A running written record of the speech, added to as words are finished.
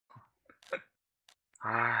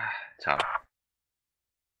아, 참.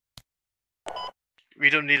 We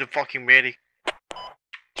don't need a fucking medic.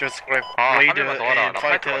 Just grab 한 raider 명만 더 와라. and 나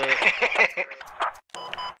파이터. fighter.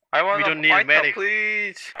 I want We don't need a medic.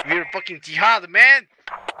 please. We're fucking jihad, man.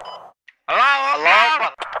 Allahu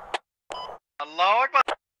Akbar. Allahu Akbar.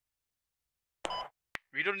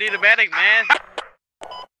 We don't need a medic, man.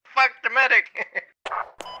 Fuck the medic.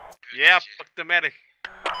 Yeah, fuck the medic.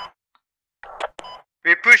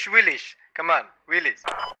 We push Willis. Come on, Willis.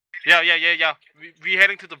 Yeah. We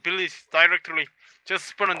heading to the village directly. Just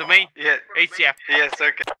spawn on the main Yeah. HCF. Yes,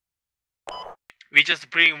 okay. We just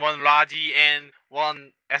bring one Raji and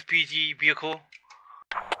one SPG vehicle.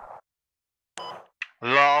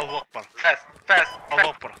 Allahu Akbar. Fast. Allahu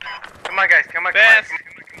Akbar. Come on, guys. Come on. Fast.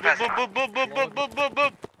 Fast. Boop.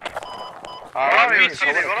 Run, bitches.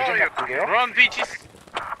 bitches. Run, bitches.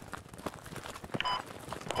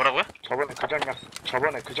 뭐라고요?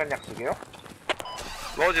 저번에 그전 약속이에요?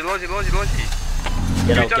 로지.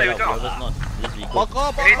 Get out, You're get out. done. Whoever's not. This vehicle. Fuck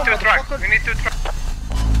up, We need two trucks. We need two trucks.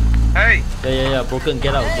 Hey, Yeah. Broken,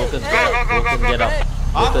 get out. Broken, Go, get out.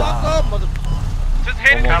 Broken. fuck up, mother. Just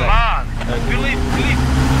heading One to more come guy. on. village.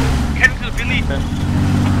 Heading to the village.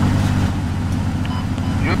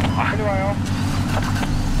 빨리 와요.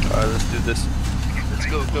 let's do this. Let's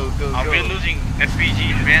go. We're losing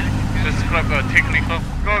SPG, man. Just grab a technical.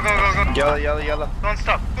 Go. Yalla. Don't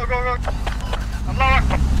stop. Go. Allahu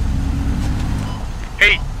Akbar.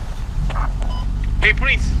 Hey,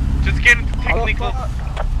 Prince. Just get into technical.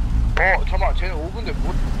 잠깐만, 쟤는 5분대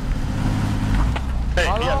못.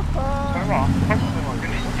 설마,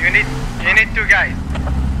 You need two guys.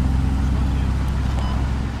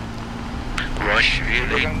 Rush,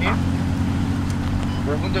 대장님?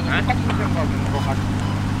 5분대도 똑같은 생각인 거 같아.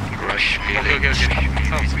 Rush, okay.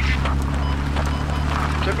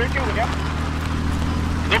 쟤 뺄게요, 그냥?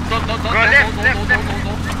 No. Go left.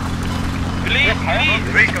 Please.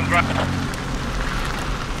 Recon, bro.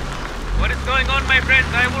 What is going on, my friends?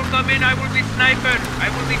 I will come in. I will be sniper.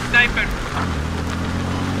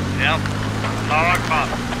 Yep. Allahu Akbar.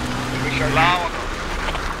 Allahu Akbar.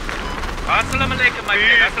 Assalamu alaikum, my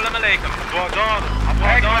friend. Assalamu alaikum.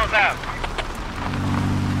 Hey,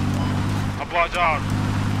 what's up?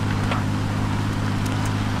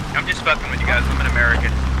 I'm just fucking with you guys. I'm an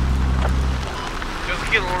American. Just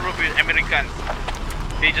kill all of the Americans.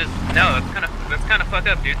 They just No, that's kind of fucked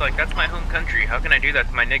up, dude. Like, that's my home country. How can I do that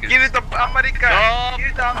to my niggas? Give it the American. Stop. Give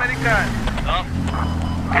it the American. no.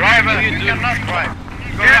 Driver, you you do? cannot drive.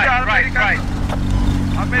 Go Give it the right.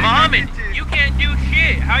 American Muhammad, bitches. you can't do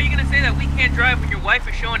shit. How are you gonna say that we can't drive when your wife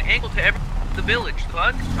is showing ankle to every the village?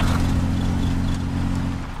 Fuck.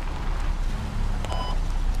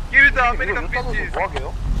 Give it the 이거 American 못 따져서 bitches. 뭐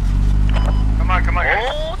하게요? Come on, guys.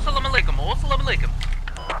 Oh, salam alaikum. Oh, salam alaikum.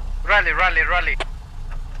 Rally.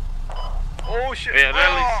 Oh shit. Yeah,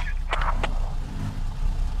 rally.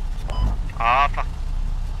 Ah, fuck.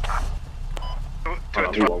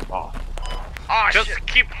 Oh Just shit.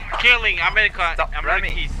 keep killing Americans.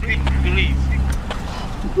 Remy. Please.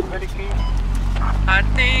 I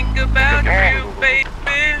think about Oh. you,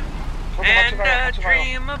 baby, and I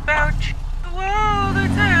dream about you all the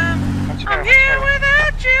time. I'm here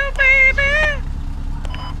without you, baby.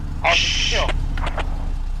 진짜.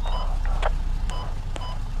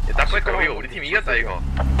 딱 보니까 우리 팀 이겼다 이거.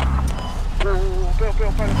 오,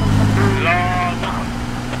 빼요, 빨리.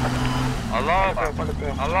 알라우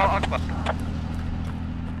악bar.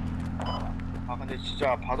 아, 근데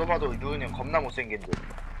진짜 봐도 유은이 형 겁나 못생긴 듯.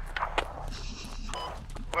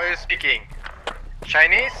 What are you speaking?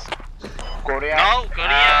 Chinese? 코리아? No,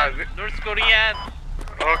 Korean. North Korean.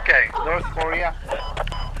 Okay. North Korea?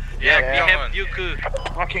 Yeah, Yeah. we have nuke.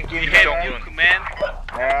 Fucking We Kim have Jong-un. nuke, man.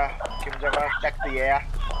 Yeah, Kim Jong-un, back the yeah.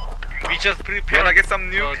 We just You prepared wanna get some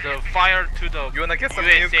nuke? the fire to the You wanna get some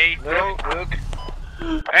USA. nuke? Look.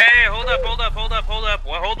 Hey, hold up.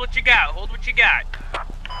 Well, hold what you got.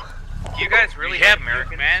 You guys really We hate have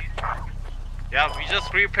Americans? nuke, man. Yeah, we just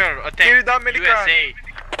prepared attack Kill the American. USA.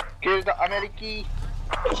 Kill the American.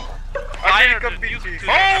 Fire American the nuke bitches. to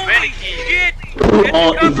the Holy American. shit!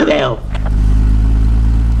 Oh, Israel.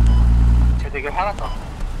 쟤 되게 화났다.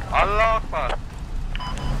 알라우 악bar.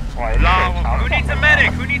 와, Who needs a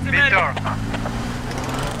medic? Victor.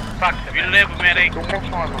 Fuck the We man. live medic.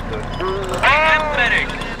 똥멍청한 놈들. I am medic.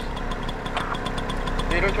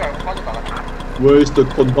 내 이럴 줄 알고 빠져나갔지. Where is the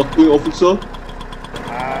conducting officer?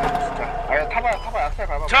 아, 진짜. 아, 타봐, 악셀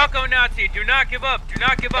밟아. Taco Nazi, do not give up.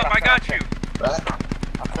 I got you.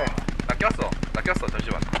 악셀. 나 꼈어.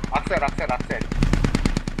 잠시만. 악셀.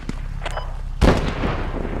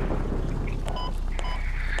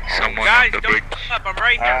 Someone Guys, on the don't bridge. up. I'm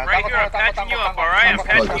right here. I'm right here. I'm patching you up. All right, I'm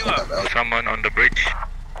patching you up. Someone on the bridge.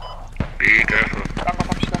 Be careful. 딴거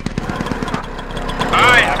탑시다. All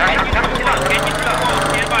right, can you get up? Can you get up?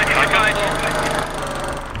 Stand by. Stand by.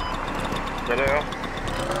 내려요.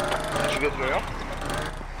 죽여줘요?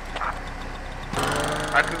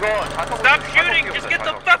 아 그거 자동. Stop shooting. Just get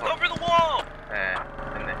the fuck over the wall. 네,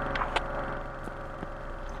 됐네.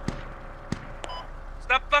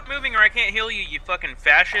 Stop fuck moving or I can't heal you, you fucking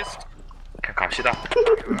fascist. 그냥 갑시다.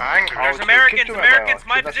 There's Americans. Americans,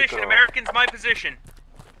 my position. Americans, my position.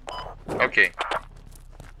 오케이.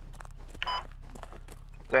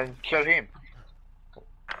 Then kill him.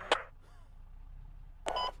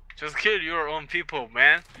 Just kill your own people,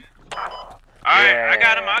 man. Alright, I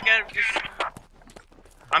got him. I got him. Just...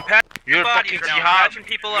 I'm patching You're bodies fucking now. I'm jihad. patching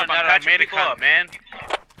people You're up. not I'm patching American, people up. man.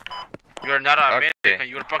 You're not American. Okay.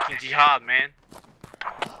 You're fucking jihad, man.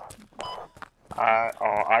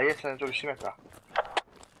 IS는 좀 심했다.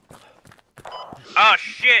 Oh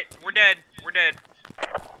shit, we're dead. We're dead.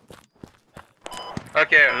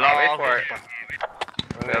 Okay, I'll wait Allahu for it.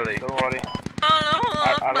 Akbar. Really? Don't worry. Allahu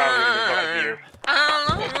I'll allow you to go here.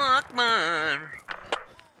 Allahu Akbar.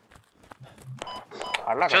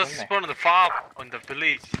 Just 알라가겠네. spawn on the fob on the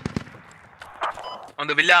village. On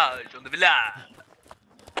the village, on the village.